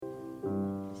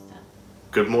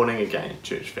Good morning again,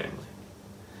 church family.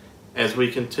 As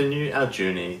we continue our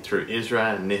journey through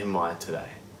Ezra and Nehemiah today,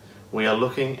 we are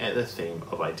looking at the theme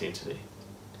of identity.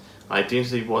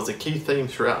 Identity was a key theme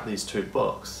throughout these two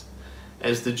books,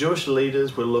 as the Jewish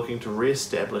leaders were looking to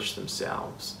re-establish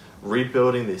themselves,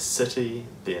 rebuilding their city,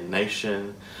 their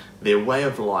nation, their way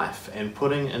of life, and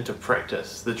putting into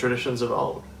practice the traditions of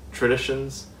old,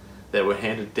 traditions that were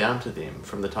handed down to them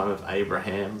from the time of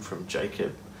Abraham, from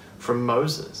Jacob, from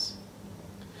Moses.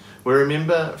 We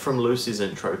remember from Lucy's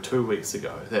intro 2 weeks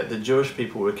ago that the Jewish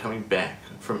people were coming back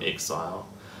from exile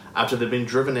after they'd been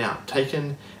driven out,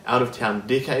 taken out of town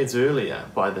decades earlier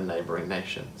by the neighbouring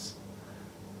nations.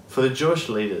 For the Jewish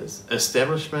leaders,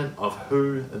 establishment of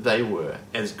who they were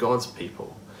as God's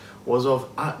people was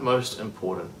of utmost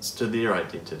importance to their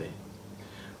identity.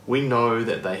 We know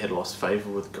that they had lost favour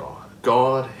with God.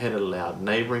 God had allowed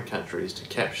neighbouring countries to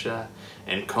capture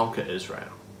and conquer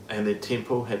Israel, and their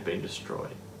temple had been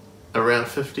destroyed. Around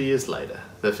 50 years later,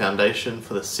 the foundation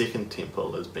for the second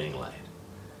temple is being laid,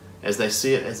 as they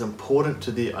see it as important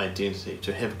to their identity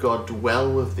to have God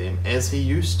dwell with them as he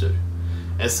used to,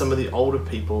 as some of the older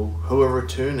people who were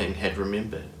returning had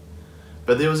remembered.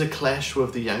 But there was a clash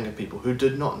with the younger people who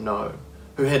did not know,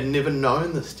 who had never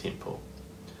known this temple.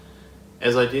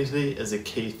 As identity is a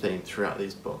key theme throughout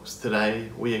these books, today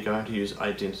we are going to use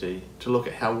identity to look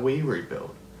at how we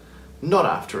rebuild, not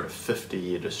after a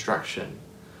 50-year destruction,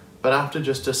 but after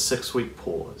just a 6-week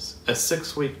pause, a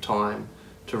 6-week time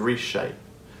to reshape,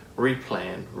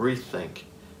 replan, rethink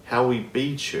how we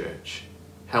be church,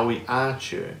 how we are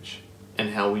church,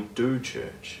 and how we do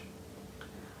church.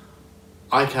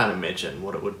 I can't imagine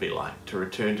what it would be like to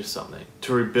return to something,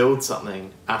 to rebuild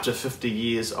something after 50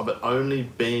 years of it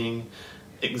only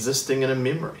existing in a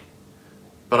memory.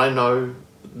 But I know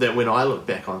that when I look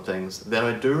back on things that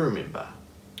I do remember,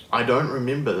 I don't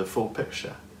remember the full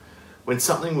picture. When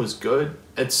something was good,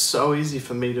 it's so easy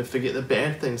for me to forget the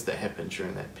bad things that happened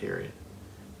during that period.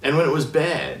 And when it was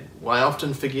bad, well, I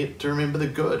often forget to remember the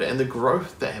good and the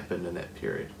growth that happened in that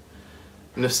period.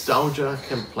 Nostalgia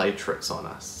can play tricks on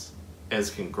us,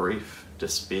 as can grief,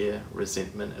 despair,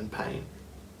 resentment, and pain.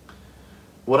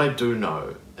 What I do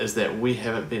know is that we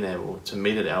haven't been able to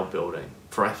meet at our building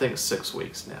for I think 6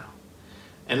 weeks now.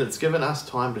 And it's given us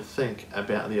time to think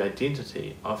about the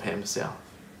identity of Ham South.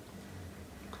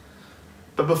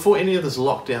 But before any of this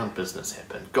lockdown business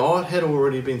happened, God had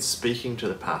already been speaking to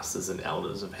the pastors and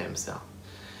elders of Ham South.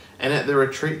 And at the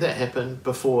retreat that happened,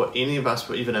 before any of us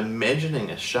were even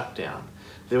imagining a shutdown,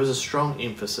 there was a strong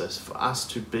emphasis for us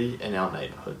to be in our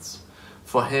neighbourhoods,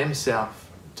 for Ham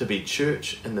South to be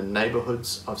church in the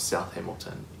neighbourhoods of South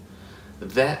Hamilton.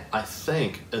 That, I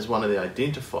think, is one of the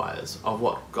identifiers of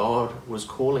what God is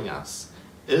calling us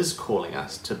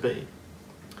to be.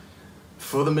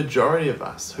 For the majority of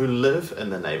us who live in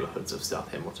the neighbourhoods of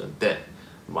South Hamilton, that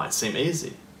might seem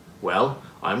easy. Well,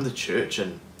 I'm the church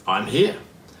and I'm here.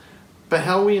 But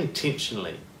how are we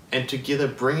intentionally and together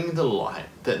bringing the light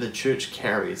that the church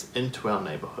carries into our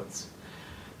neighbourhoods?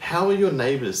 How are your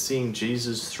neighbours seeing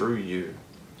Jesus through you?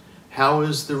 How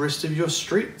is the rest of your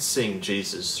street seeing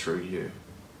Jesus through you?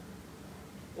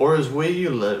 Or is where you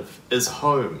live, is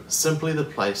home, simply the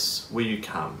place where you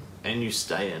come and you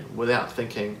stay in without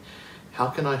thinking, how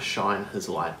can I shine his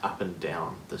light up and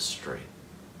down this street?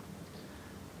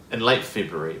 In late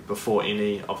February, before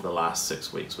any of the last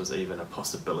 6 weeks was even a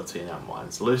possibility in our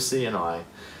minds, Lucy and I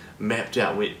mapped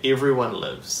out where everyone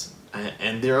lives,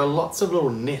 and there are lots of little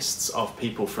nests of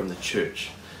people from the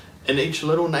church in each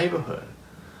little neighbourhood.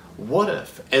 What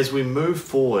if, as we move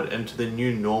forward into the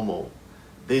new normal,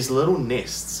 these little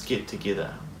nests get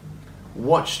together,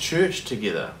 watch church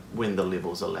together when the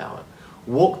levels allow it,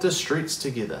 walk the streets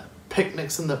together,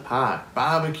 picnics in the park,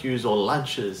 barbecues or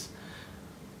lunches,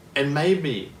 and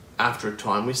maybe after a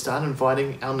time we start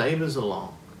inviting our neighbours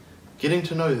along, getting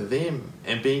to know them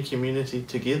and being community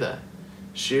together,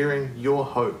 sharing your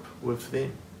hope with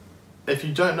them. If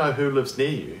you don't know who lives near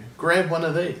you, grab one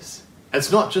of these. It's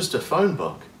not just a phone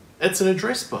book, it's an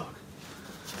address book.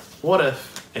 What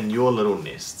if in your little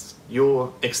nests,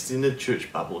 your extended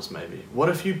church bubbles maybe, what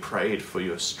if you prayed for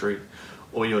your street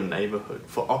or your neighbourhood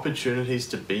for opportunities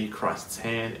to be Christ's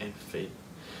hand and feet,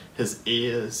 his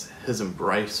ears, his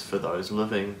embrace for those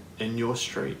living in your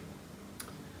street?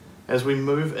 As we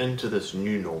move into this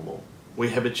new normal, we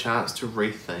have a chance to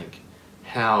rethink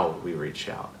how we reach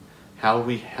out, how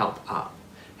we help up,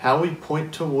 how we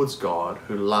point towards God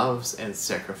who loves and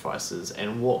sacrifices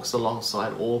and walks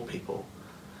alongside all people.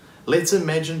 Let's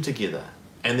imagine together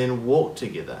and then walk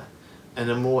together in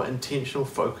a more intentional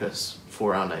focus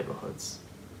for our neighbourhoods.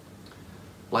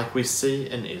 Like we see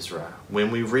in Ezra, when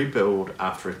we rebuild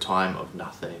after a time of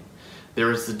nothing,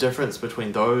 there is the difference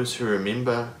between those who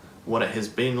remember what it has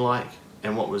been like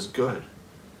and what was good.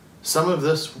 Some of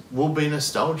this will be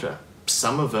nostalgia,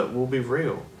 some of it will be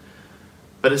real.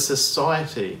 But as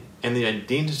society and the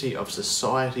identity of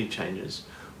society changes,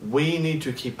 we need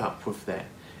to keep up with that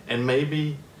and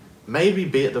maybe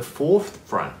be at the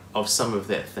forefront of some of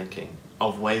that thinking,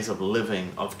 of ways of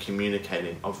living, of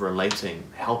communicating, of relating,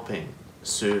 helping,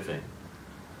 serving.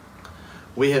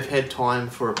 We have had time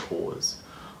for a pause.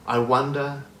 I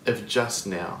wonder if just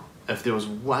now, if there was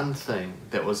one thing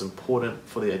that was important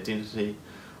for the identity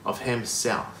of Ham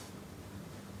South,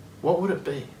 what would it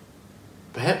be?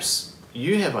 Perhaps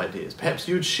you have ideas. Perhaps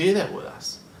you would share that with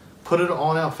us. Put it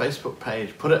on our Facebook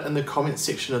page. Put it in the comment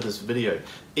section of this video.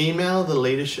 Email the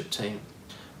leadership team.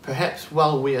 Perhaps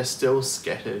while we are still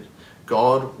scattered,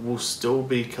 God will still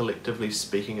be collectively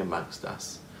speaking amongst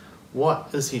us. What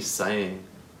is He saying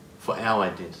for our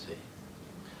identity?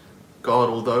 God,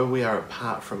 although we are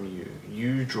apart from you,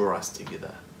 you draw us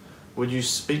together. Would you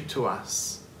speak to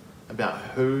us about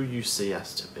who you see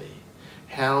us to be,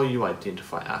 how you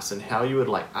identify us, and how you would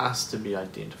like us to be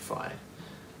identified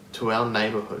to our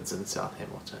neighbourhoods in South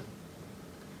Hamilton?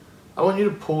 I want you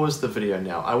to pause the video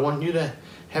now. I want you to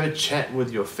have a chat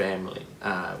with your family,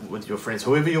 with your friends,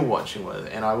 whoever you're watching with,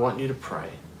 and I want you to pray.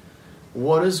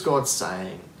 What is God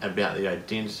saying about the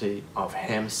identity of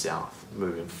Ham South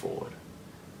moving forward?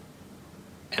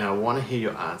 And I want to hear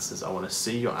your answers. I want to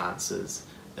see your answers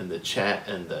in the chat,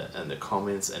 in the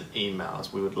comments and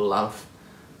emails. We would love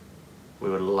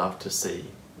to see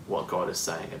what God is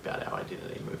saying about our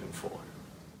identity moving forward.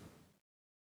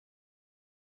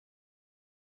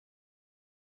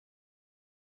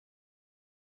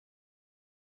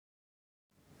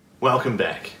 Welcome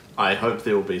back. I hope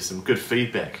there will be some good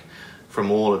feedback from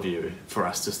all of you for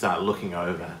us to start looking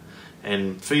over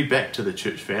and feedback to the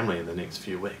church family in the next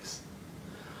few weeks.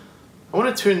 I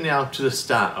want to turn now to the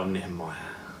start of Nehemiah.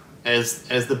 As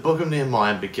the book of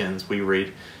Nehemiah begins, we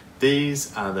read,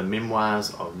 "These are the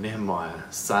memoirs of Nehemiah,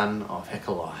 son of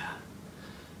Hakaliah."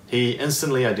 He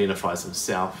instantly identifies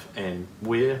himself and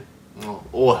where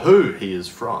or who he is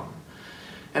from.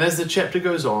 And as the chapter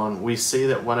goes on, we see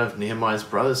that one of Nehemiah's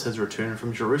brothers has returned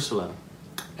from Jerusalem,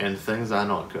 and things are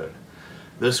not good.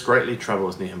 This greatly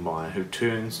troubles Nehemiah, who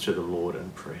turns to the Lord in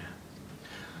prayer.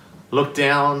 "Look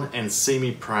down and see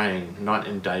me praying night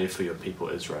and day for your people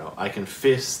Israel. I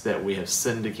confess that we have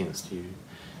sinned against you.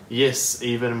 Yes,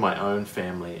 even my own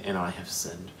family and I have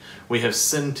sinned. We have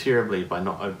sinned terribly by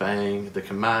not obeying the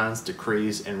commands,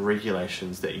 decrees, and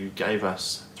regulations that you gave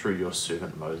us through your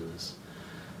servant Moses.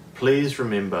 Please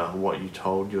remember what you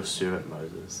told your servant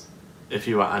Moses. If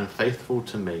you are unfaithful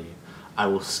to me, I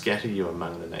will scatter you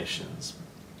among the nations.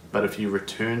 But if you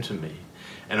return to me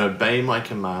and obey my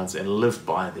commands and live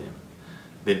by them,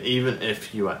 then even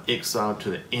if you are exiled to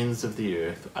the ends of the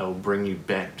earth, I will bring you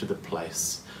back to the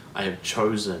place I have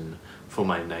chosen for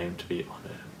my name to be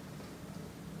honored."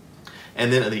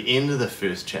 And then at the end of the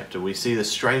first chapter, we see the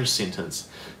strange sentence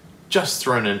just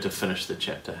thrown in to finish the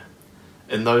chapter.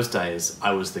 "In those days,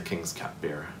 I was the king's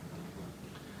cupbearer."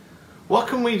 What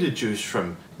can we deduce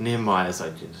from Nehemiah's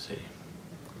identity?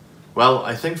 Well,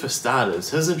 I think for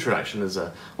starters, his introduction is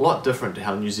a lot different to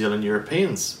how New Zealand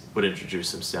Europeans would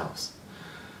introduce themselves.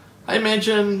 I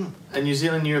imagine a New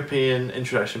Zealand European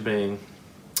introduction being,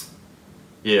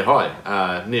 "Yeah,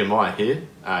 hi, Nehemiah here,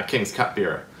 King's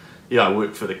cupbearer. Yeah, I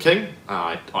work for the king.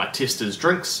 I test his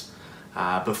drinks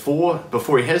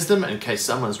before he has them in case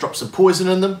someone's dropped some poison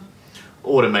in them,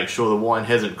 or to make sure the wine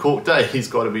hasn't corked. He's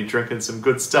got to be drinking some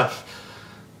good stuff."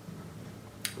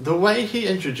 The way he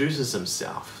introduces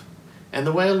himself and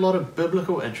the way a lot of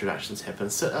biblical introductions happen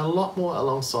sit a lot more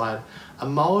alongside a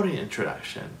Māori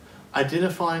introduction,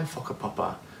 identifying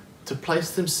whakapapa to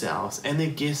place themselves and their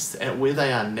guests at where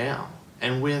they are now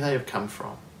and where they have come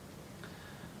from.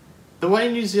 The way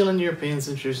New Zealand Europeans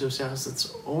introduce themselves,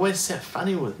 it's always sat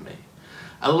funny with me.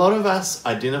 A lot of us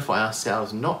identify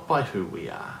ourselves not by who we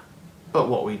are, but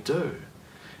what we do.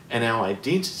 And our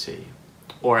identity,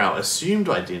 or our assumed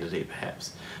identity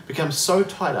perhaps, becomes so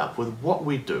tied up with what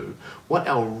we do, what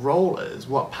our role is,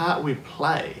 what part we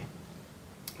play,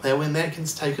 that when that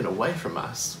gets taken away from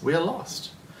us, we are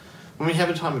lost. When we have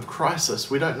a time of crisis,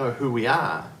 we don't know who we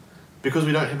are because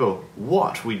we don't have a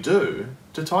what we do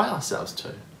to tie ourselves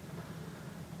to.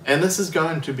 And this is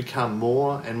going to become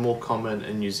more and more common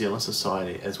in New Zealand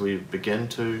society as we begin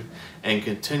to and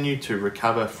continue to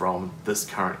recover from this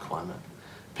current climate.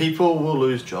 People will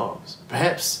lose jobs.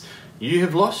 Perhaps you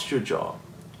have lost your job.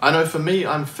 I know for me,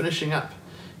 I'm finishing up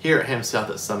here at Ham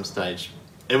South at some stage.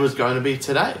 It was going to be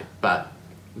today, but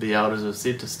The elders have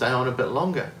said to stay on a bit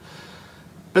longer.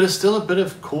 But it's still a bit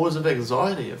of cause of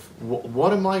anxiety of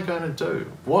what am I going to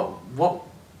do? What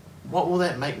will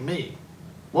that make me?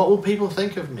 What will people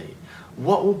think of me?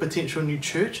 What will potential new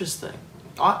churches think?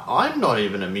 I'm not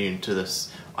even immune to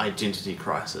this identity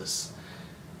crisis.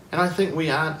 And I think we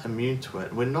aren't immune to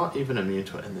it. We're not even immune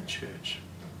to it in the church.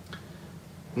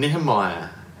 Nehemiah,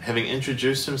 having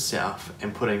introduced himself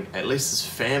and putting at least his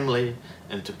family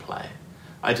into play,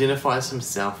 identifies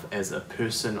himself as a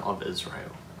person of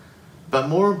Israel. But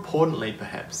more importantly,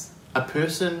 perhaps, a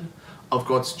person of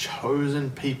God's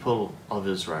chosen people of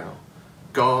Israel.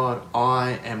 God,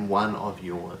 I am one of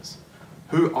yours.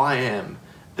 Who I am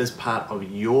is part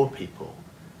of your people.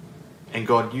 And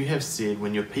God, you have said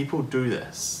when your people do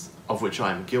this, of which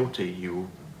I am guilty, you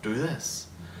will do this.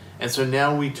 And so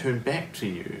now we turn back to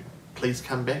you. Please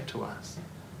come back to us.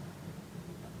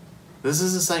 This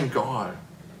is the same God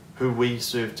who we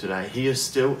serve today. He is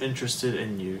still interested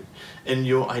in you, in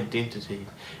your identity.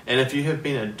 And if you have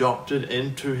been adopted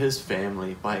into his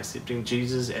family by accepting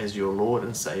Jesus as your Lord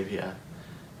and Savior,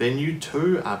 then you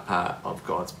too are part of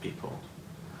God's people.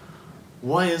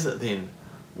 Why is it then?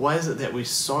 Why is it that we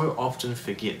so often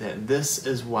forget that this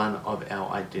is one of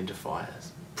our identifiers?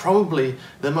 Probably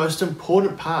the most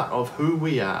important part of who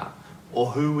we are or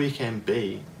who we can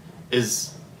be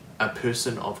is a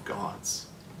person of God's.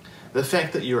 The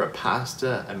fact that you're a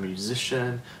pastor, a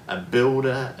musician, a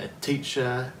builder, a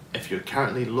teacher, if you're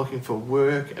currently looking for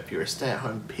work, if you're a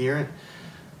stay-at-home parent,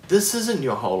 this isn't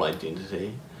your whole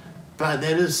identity, but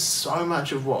that is so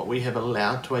much of what we have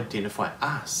allowed to identify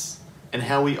us and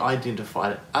how we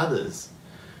identify others.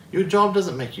 Your job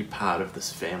doesn't make you part of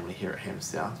this family here at Ham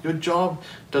South. Your job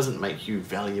doesn't make you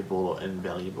valuable or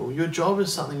invaluable. Your job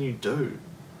is something you do,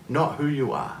 not who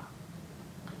you are.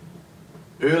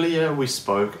 Earlier we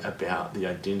spoke about the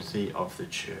identity of the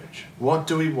church. What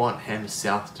do we want Ham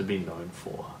South to be known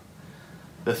for?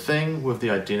 The thing with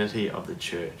the identity of the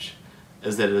church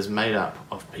is that it is made up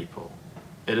of people.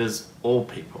 It is all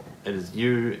people. It is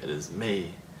you, it is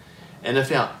me. And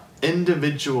if our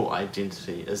individual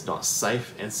identity is not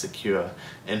safe and secure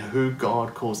in who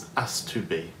God calls us to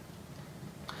be,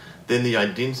 then the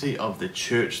identity of the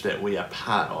church that we are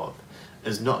part of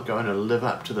is not going to live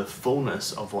up to the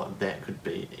fullness of what that could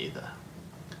be either.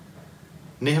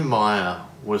 Nehemiah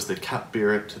was the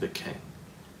cupbearer to the king.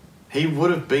 He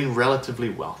would have been relatively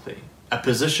wealthy, a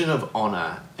position of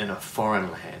honor in a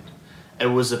foreign land. It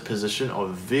was a position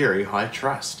of very high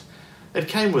trust. It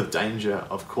came with danger,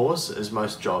 of course, as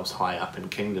most jobs high up in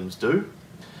kingdoms do,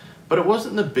 but it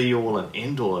wasn't the be-all and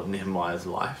end-all of Nehemiah's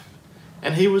life,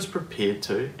 and he was prepared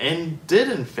to, and did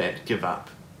in fact give up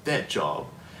that job,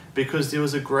 because there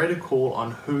was a greater call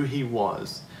on who he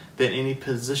was than any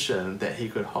position that he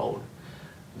could hold.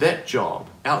 That job,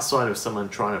 outside of someone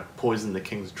trying to poison the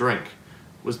king's drink,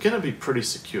 was going to be pretty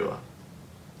secure.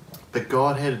 But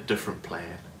God had a different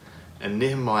plan, and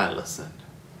Nehemiah listened.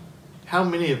 How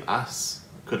many of us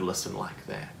could listen like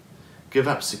that? Give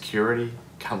up security,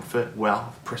 comfort,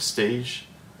 wealth, prestige,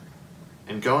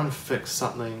 and go and fix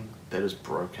something that is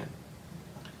broken.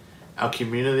 Our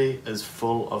community is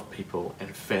full of people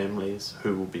and families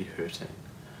who will be hurting,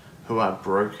 who are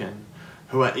broken,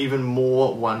 who are even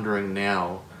more wondering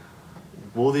now,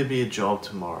 will there be a job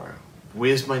tomorrow?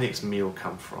 Where's my next meal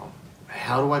come from?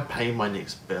 How do I pay my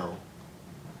next bill?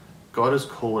 God has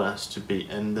called us to be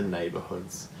in the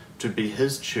neighborhoods, to be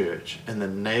his church in the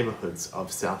neighborhoods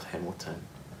of South Hamilton.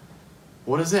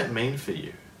 What does that mean for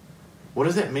you? What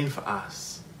does that mean for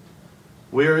us?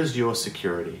 Where is your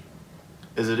security?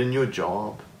 Is it in your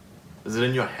job? Is it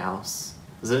in your house?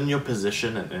 Is it in your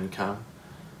position and income?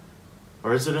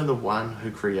 Or is it in the one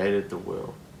who created the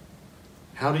world?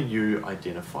 How do you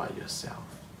identify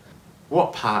yourself?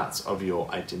 What parts of your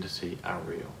identity are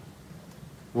real?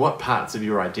 What parts of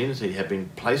your identity have been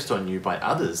placed on you by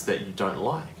others that you don't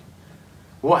like?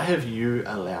 What have you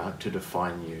allowed to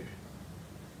define you?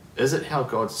 Is it how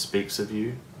God speaks of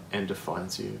you and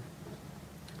defines you?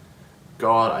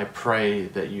 God, I pray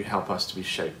that you help us to be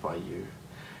shaped by you.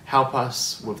 Help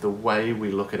us with the way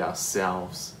we look at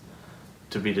ourselves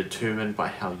to be determined by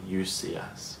how you see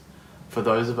us. For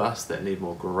those of us that need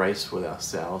more grace with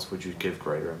ourselves, would you give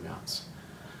greater amounts?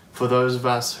 For those of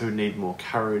us who need more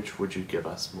courage, would you give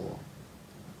us more?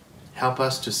 Help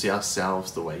us to see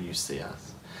ourselves the way you see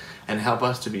us, and help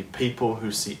us to be people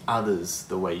who see others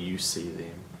the way you see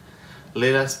them.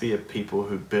 Let us be a people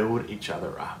who build each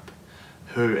other up,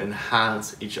 who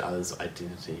enhance each other's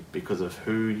identity because of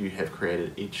who you have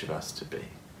created each of us to be.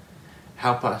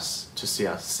 Help us to see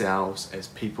ourselves as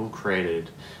people created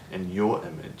in your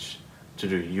image to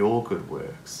do your good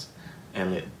works,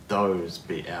 and let those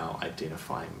be our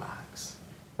identifying marks.